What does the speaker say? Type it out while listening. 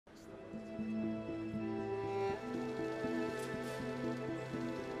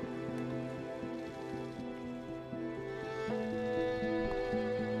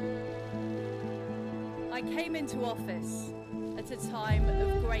came into office at a time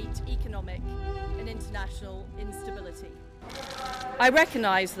of great economic and international instability. I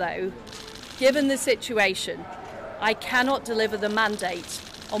recognise, though, given the situation, I cannot deliver the mandate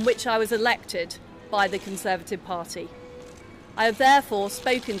on which I was elected by the Conservative Party. I have therefore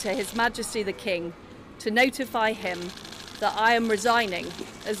spoken to His Majesty the King to notify him that I am resigning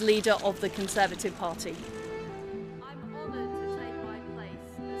as leader of the Conservative Party.